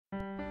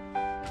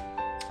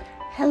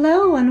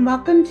Hello and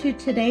welcome to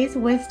today's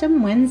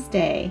Wisdom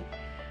Wednesday.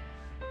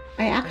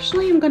 I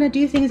actually am going to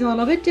do things a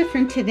little bit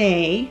different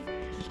today.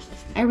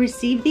 I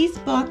received these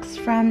books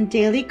from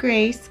Daily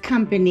Grace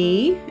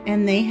Company,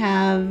 and they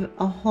have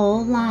a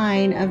whole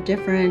line of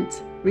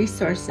different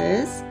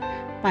resources,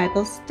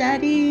 Bible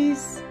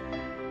studies,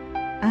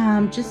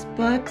 just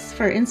books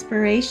for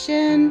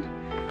inspiration.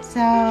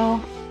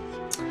 So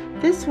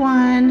this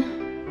one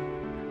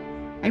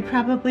I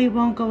probably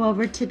won't go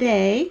over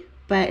today,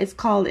 but it's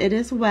called It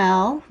Is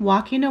Well,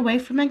 Walking Away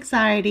from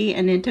Anxiety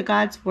and Into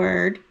God's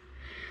Word.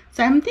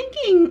 So I'm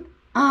thinking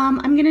I'm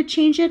going to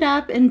change it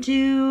up and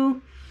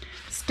do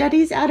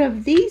studies out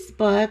of these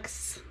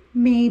books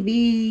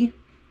maybe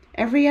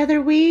every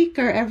other week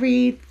or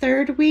every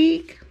third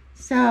week.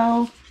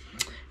 So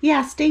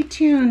yeah, stay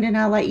tuned and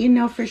I'll let you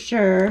know for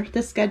sure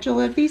the schedule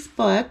of these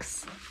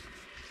books.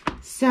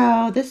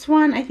 So this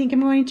one I think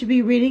I'm going to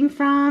be reading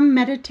from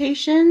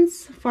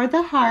Meditations for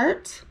the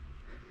Heart.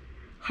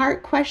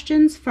 Heart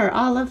Questions for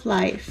All of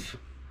Life.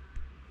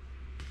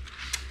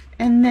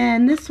 And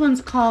then this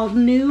one's called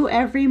New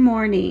Every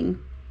Morning.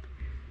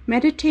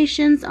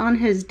 Meditations on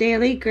His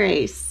Daily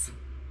Grace.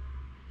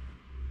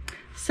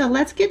 So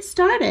let's get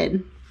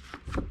started.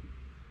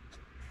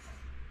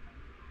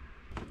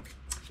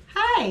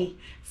 Hi.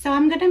 So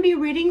I'm going to be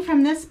reading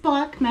from this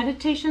book,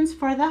 Meditations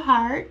for the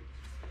Heart.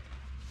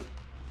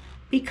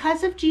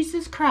 Because of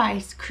Jesus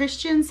Christ,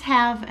 Christians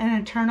have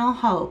an eternal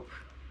hope.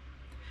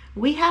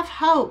 We have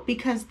hope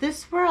because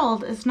this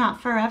world is not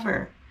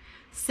forever.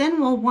 Sin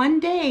will one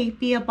day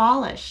be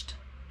abolished,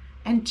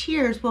 and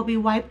tears will be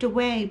wiped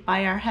away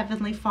by our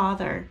Heavenly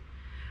Father.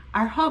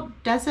 Our hope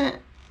doesn't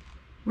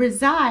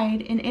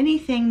reside in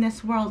anything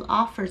this world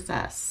offers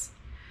us.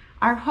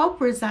 Our hope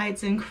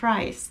resides in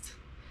Christ.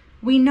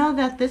 We know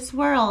that this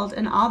world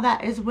and all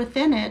that is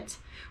within it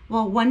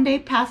will one day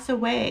pass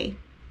away,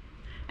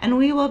 and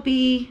we will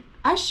be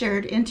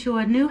ushered into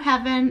a new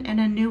heaven and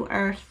a new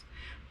earth,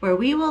 where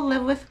we will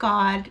live with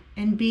God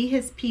and be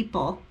His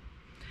people.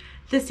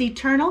 This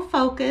eternal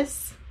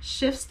focus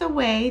shifts the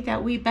way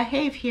that we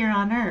behave here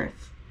on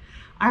earth.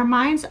 Our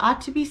minds ought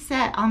to be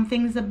set on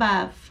things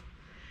above.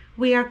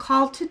 We are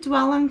called to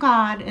dwell on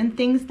God and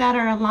things that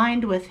are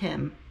aligned with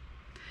Him.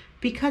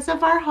 Because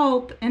of our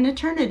hope in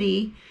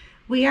eternity,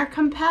 we are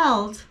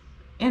compelled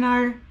in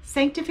our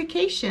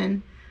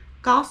sanctification,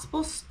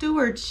 gospel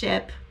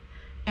stewardship,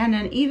 and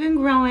an even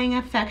growing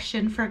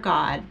affection for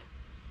God.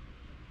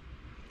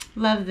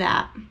 Love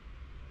that.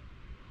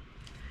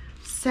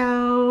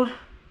 So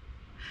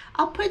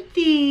I'll put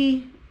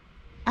the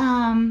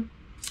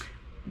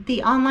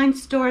online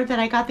store that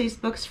I got these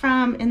books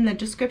from in the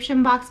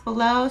description box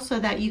below so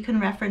that you can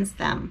reference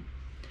them.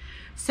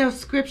 So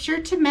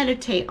scripture to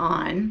meditate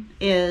on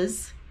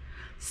is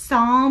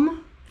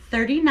Psalm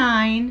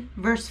 39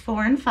 verse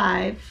 4 and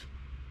 5,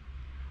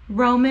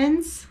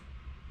 Romans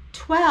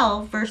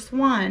 12 verse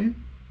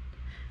 1,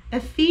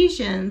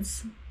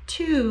 Ephesians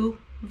 2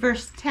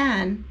 verse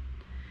 10,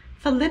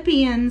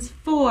 Philippians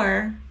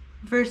 4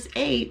 verse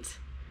 8,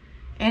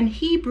 and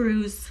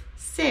Hebrews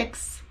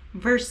 6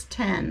 verse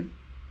 10.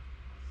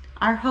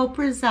 Our hope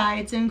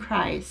resides in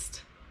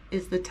Christ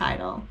is the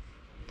title.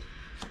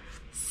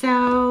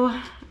 So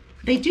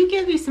they do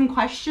give you some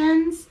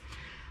questions.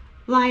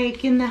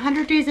 Like in the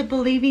 100 Days of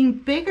Believing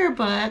bigger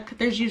book,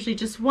 there's usually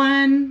just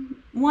one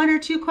or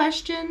two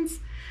questions,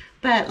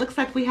 but it looks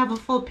like we have a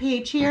full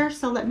page here,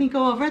 so let me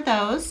go over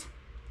those.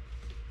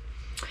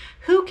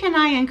 Who can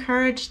I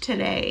encourage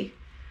today?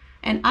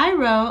 And I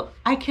wrote,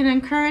 I can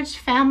encourage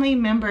family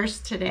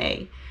members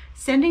today,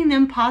 sending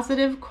them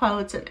positive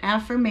quotes and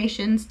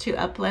affirmations to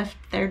uplift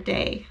their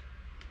day.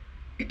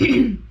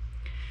 And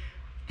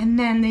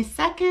then the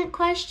second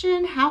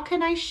question, how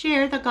can I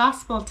share the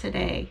gospel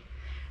today?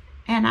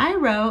 And I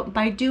wrote,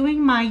 by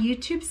doing my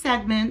YouTube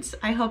segments,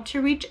 I hope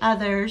to reach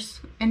others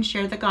and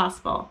share the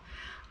gospel,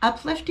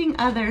 uplifting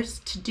others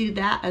to do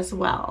that as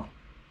well.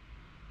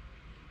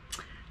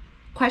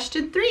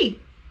 Question 3,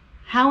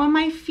 how am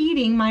I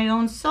feeding my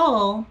own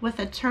soul with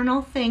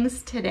eternal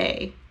things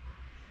today?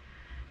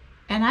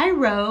 And I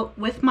wrote,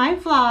 with my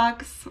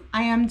vlogs,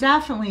 I am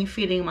definitely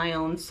feeding my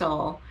own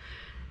soul.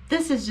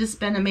 This has just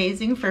been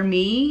amazing for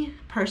me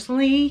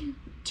personally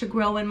to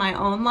grow in my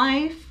own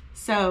life.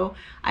 So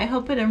I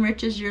hope it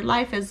enriches your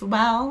life as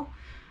well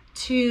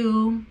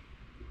to,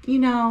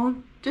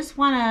 just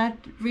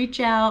want to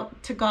reach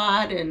out to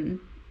God and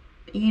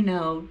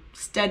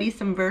study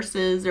some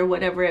verses or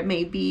whatever it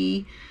may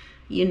be,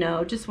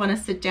 just want to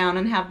sit down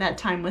and have that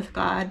time with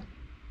God.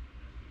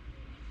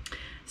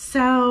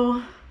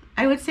 So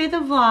I would say the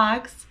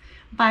vlogs,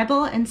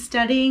 Bible and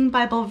studying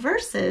Bible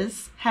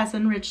verses has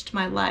enriched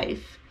my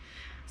life.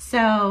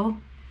 So,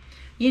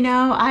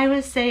 I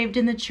was saved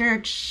in the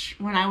church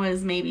when I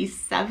was maybe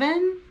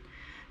 7.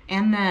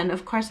 And then,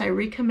 of course, I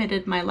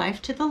recommitted my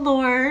life to the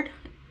Lord,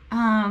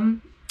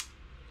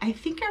 I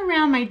think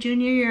around my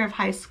junior year of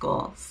high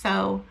school.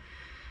 So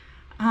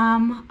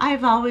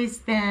I've always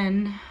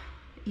been,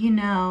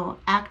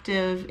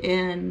 active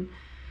in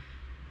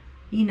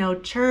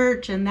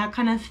church and that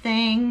kind of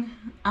thing,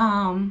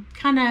 kind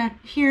of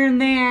here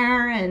and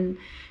there. And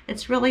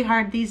it's really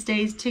hard these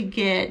days to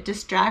get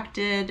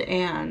distracted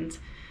and,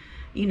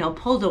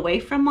 pulled away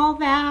from all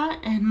that.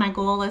 And my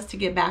goal is to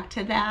get back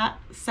to that.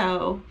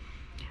 So,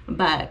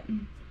 but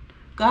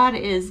God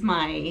is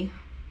my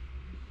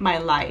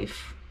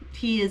life.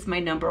 He is my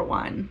number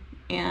one.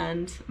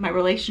 And my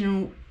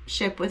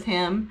relationship with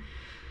him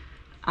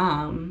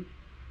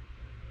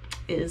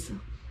is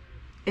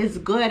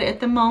good at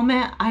the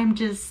moment. I'm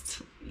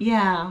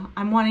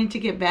wanting to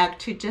get back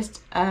to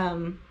just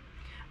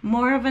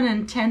more of an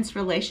intense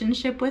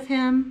relationship with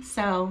him.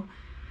 So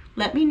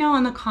let me know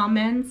in the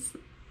comments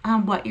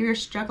what you're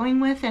struggling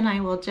with, and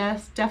I will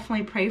just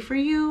definitely pray for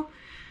you.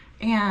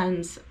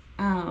 And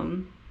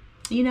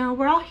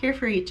we're all here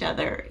for each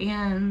other.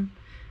 And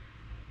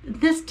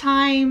this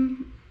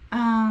time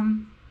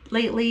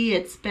lately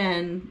it's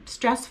been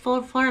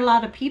stressful for a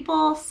lot of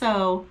people,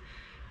 so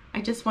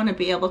I just want to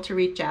be able to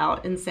reach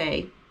out and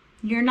say,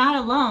 you're not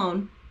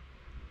alone,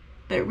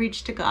 but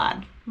reach to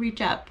God, reach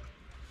up.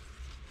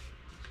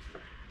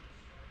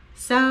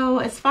 So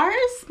as far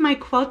as my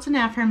quotes and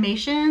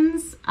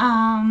affirmations,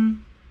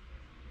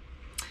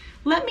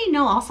 let me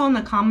know also in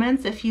the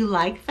comments if you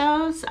like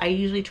those. I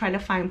usually try to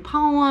find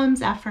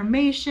poems,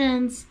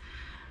 affirmations,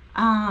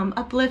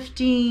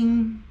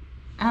 uplifting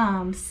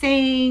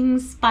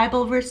sayings,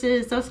 Bible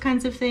verses, those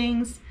kinds of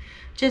things,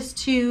 just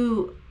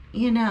to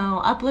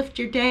uplift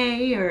your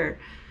day or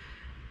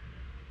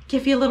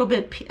give you a little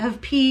bit of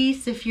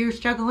peace if you're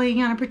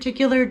struggling on a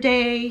particular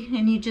day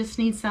and you just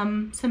need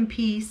some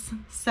peace.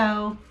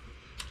 So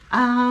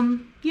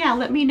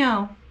let me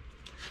know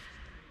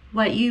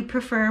what you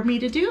prefer me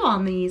to do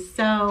on these.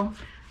 So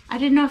I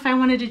didn't know if I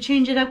wanted to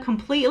change it up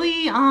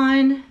completely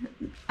on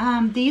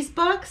these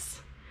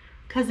books,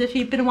 because if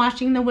you've been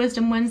watching the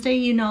Wisdom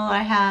Wednesday,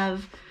 I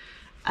have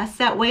a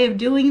set way of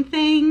doing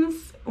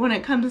things when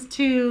it comes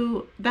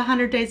to the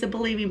 100 Days of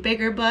Believing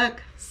Bigger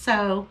book.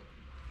 So,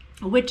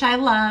 which I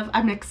love.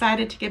 I'm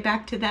excited to get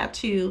back to that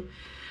too.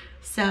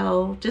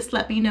 So just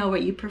let me know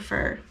what you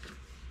prefer.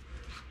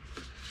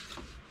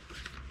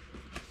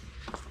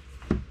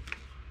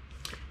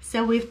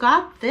 So we've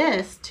got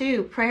this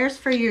too, prayers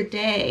for your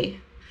day.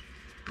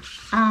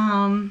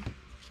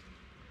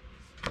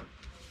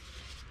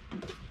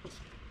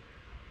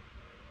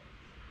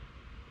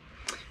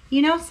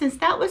 Since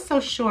that was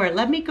so short,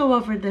 let me go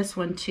over this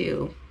one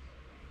too.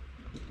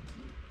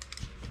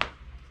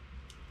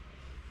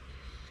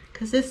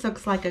 Because this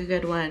looks like a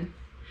good one.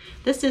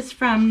 This is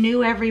from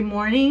New Every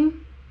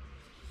Morning.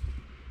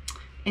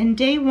 In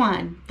day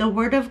 1, the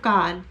Word of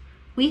God.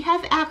 We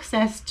have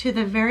access to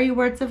the very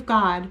words of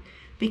God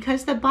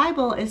because the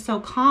Bible is so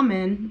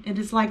common. It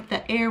is like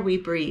the air we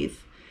breathe,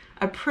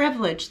 a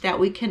privilege that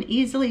we can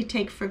easily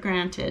take for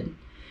granted.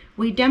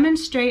 We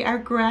demonstrate our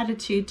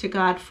gratitude to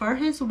God for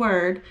His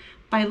Word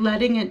by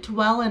letting it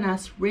dwell in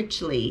us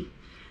richly.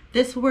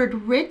 This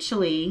word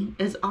richly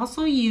is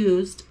also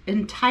used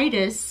in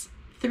Titus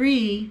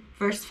 3,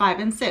 verse 5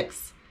 and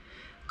 6.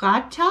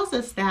 God tells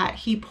us that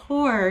He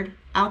poured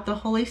out the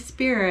Holy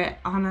Spirit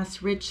on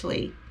us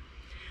richly.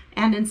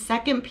 And in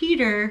 2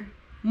 Peter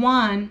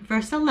 1,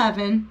 verse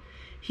 11,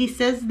 He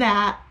says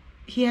that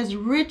He has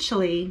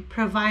richly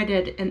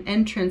provided an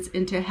entrance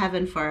into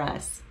heaven for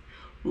us.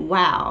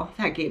 Wow,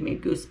 that gave me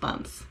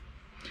goosebumps.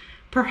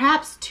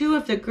 Perhaps two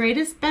of the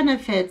greatest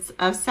benefits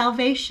of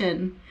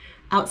salvation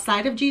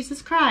outside of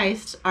Jesus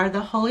Christ are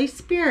the Holy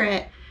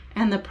Spirit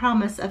and the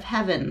promise of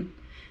heaven.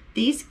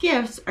 These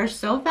gifts are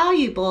so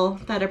valuable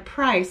that a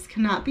price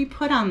cannot be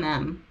put on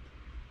them.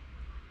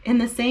 In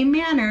the same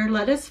manner,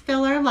 let us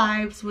fill our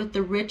lives with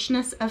the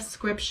richness of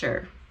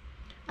Scripture,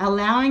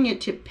 allowing it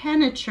to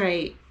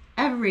penetrate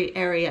every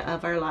area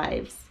of our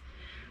lives.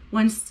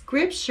 When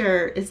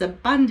Scripture is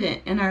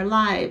abundant in our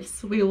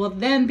lives, we will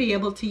then be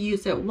able to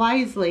use it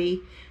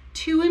wisely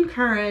to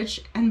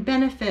encourage and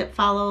benefit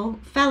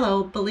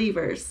fellow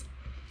believers.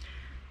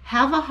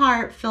 Have a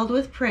heart filled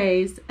with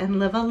praise and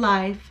live a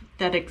life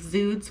that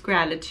exudes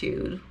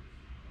gratitude.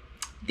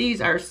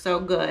 These are so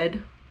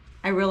good.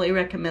 I really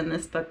recommend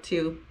this book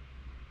too.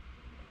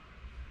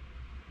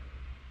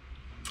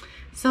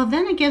 So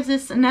then it gives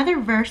us another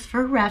verse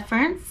for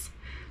reference.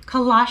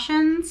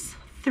 Colossians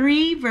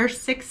 3, verse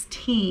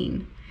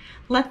 16.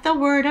 Let the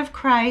word of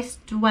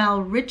Christ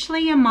dwell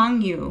richly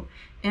among you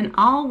in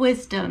all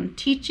wisdom,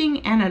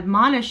 teaching and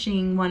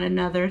admonishing one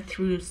another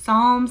through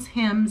psalms,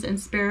 hymns, and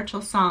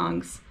spiritual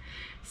songs,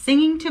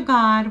 singing to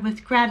God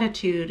with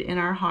gratitude in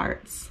our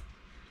hearts.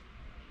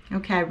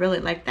 Okay, I really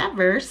like that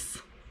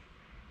verse.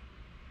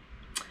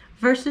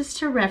 Verses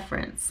to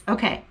reference.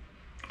 Okay,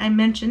 I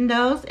mentioned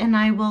those and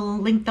I will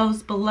link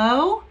those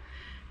below,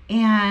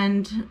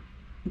 and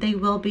they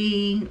will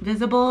be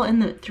visible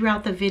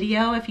throughout the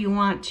video if you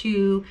want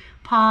to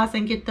pause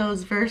and get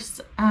those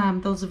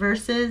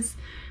verses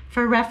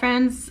for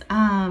reference.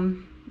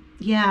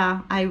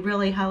 Yeah, I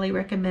really highly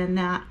recommend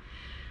that.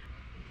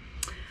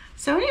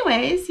 So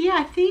anyways, yeah,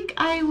 I think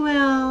I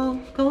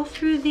will go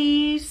through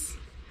these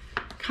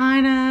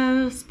kind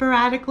of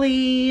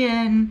sporadically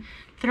and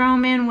throw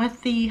them in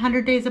with the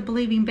 100 Days of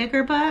Believing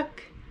Bigger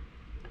book.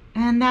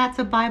 And that's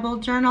a Bible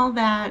journal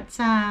that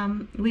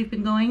we've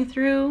been going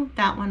through.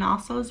 That one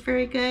also is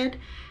very good.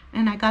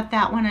 And I got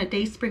that one at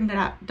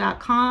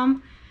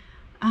dayspring.com.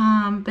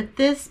 But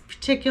this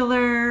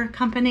particular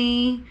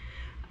company,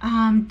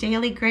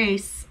 Daily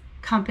Grace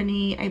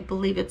Company, I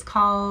believe it's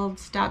called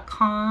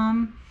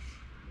 .com.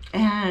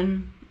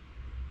 And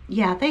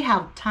yeah, they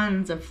have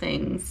tons of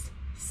things.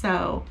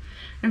 So,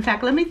 in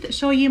fact, let me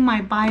show you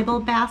my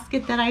Bible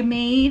basket that I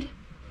made.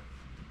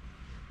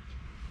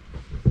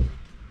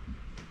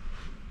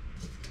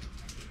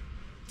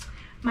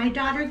 My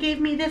daughter gave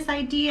me this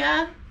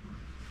idea,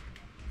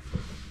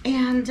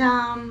 and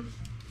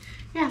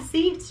yeah,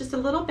 see, it's just a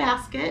little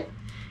basket,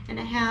 and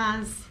it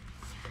has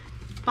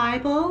a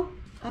Bible.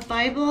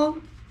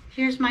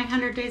 Here's my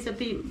 100 Days of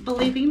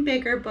Believing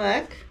Bigger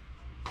book,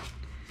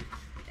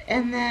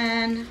 and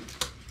then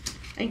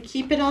I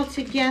keep it all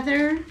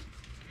together.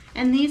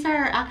 And these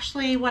are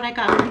actually what I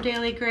got from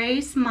Daily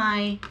Grace,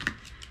 my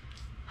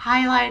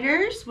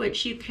highlighters,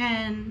 which you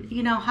can,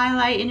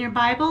 highlight in your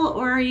Bible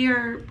or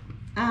your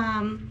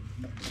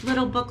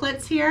little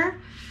booklets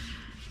here.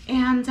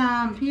 And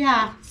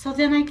yeah, so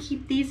then I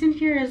keep these in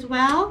here as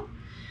well.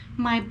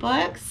 My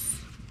books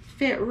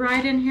fit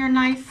right in here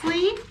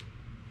nicely,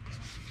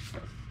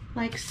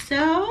 like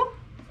so.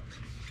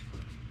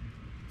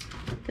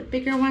 The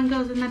bigger one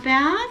goes in the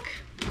back,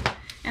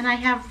 and I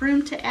have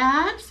room to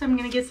add, so I'm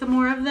gonna get some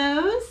more of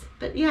those.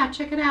 But yeah,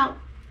 check it out.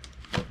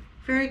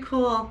 Very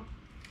cool.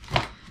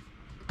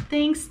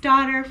 Thanks,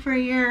 daughter, for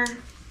your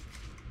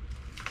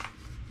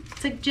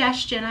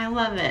suggestion. I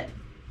love it.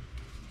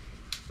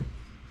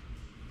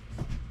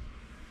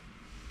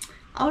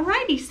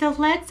 Alrighty, so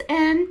let's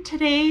end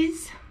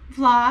today's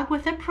vlog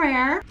with a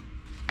prayer.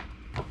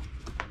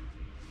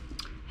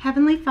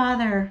 Heavenly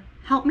Father,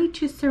 help me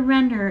to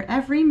surrender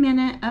every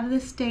minute of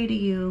this day to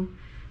you.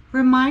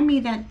 Remind me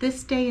that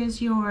this day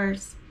is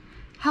yours.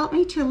 Help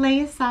me to lay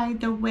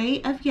aside the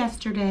weight of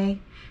yesterday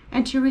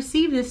and to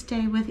receive this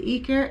day with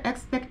eager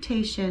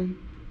expectation.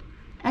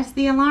 As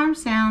the alarm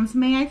sounds,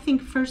 may I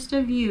think first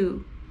of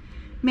you.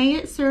 May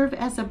it serve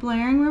as a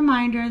blaring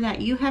reminder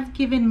that you have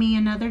given me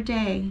another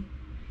day.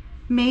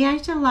 May I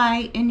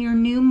delight in your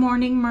new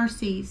morning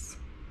mercies.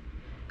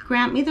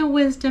 Grant me the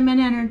wisdom and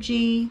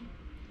energy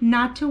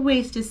not to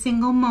waste a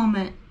single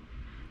moment.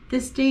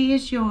 This day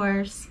is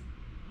yours.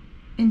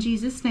 In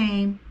Jesus'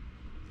 name,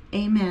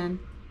 amen.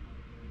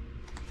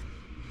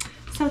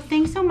 So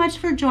thanks so much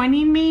for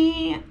joining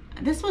me.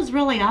 This was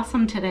really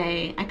awesome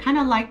today. I kind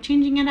of like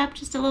changing it up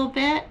just a little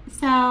bit.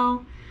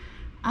 So,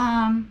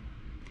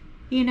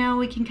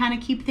 we can kind of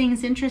keep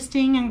things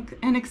interesting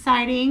and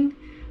exciting.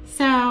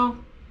 So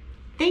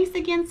thanks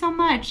again so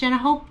much. And I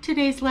hope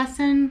today's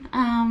lesson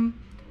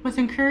was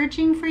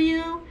encouraging for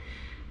you.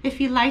 If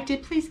you liked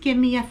it, please give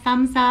me a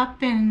thumbs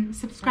up and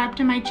subscribe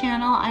to my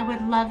channel. I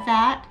would love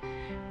that.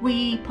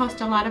 We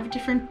post a lot of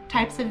different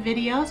types of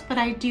videos, but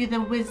I do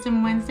the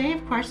Wisdom Wednesday,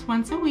 of course,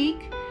 once a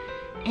week.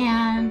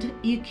 And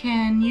you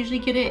can usually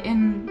get it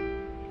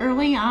in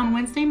early on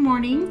Wednesday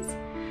mornings.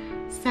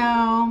 So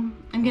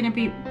I'm going to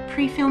be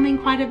pre-filming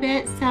quite a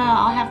bit, so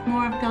I'll have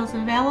more of those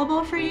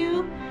available for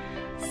you.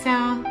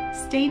 So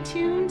stay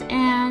tuned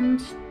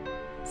and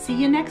see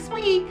you next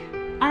week.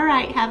 All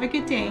right, have a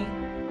good day.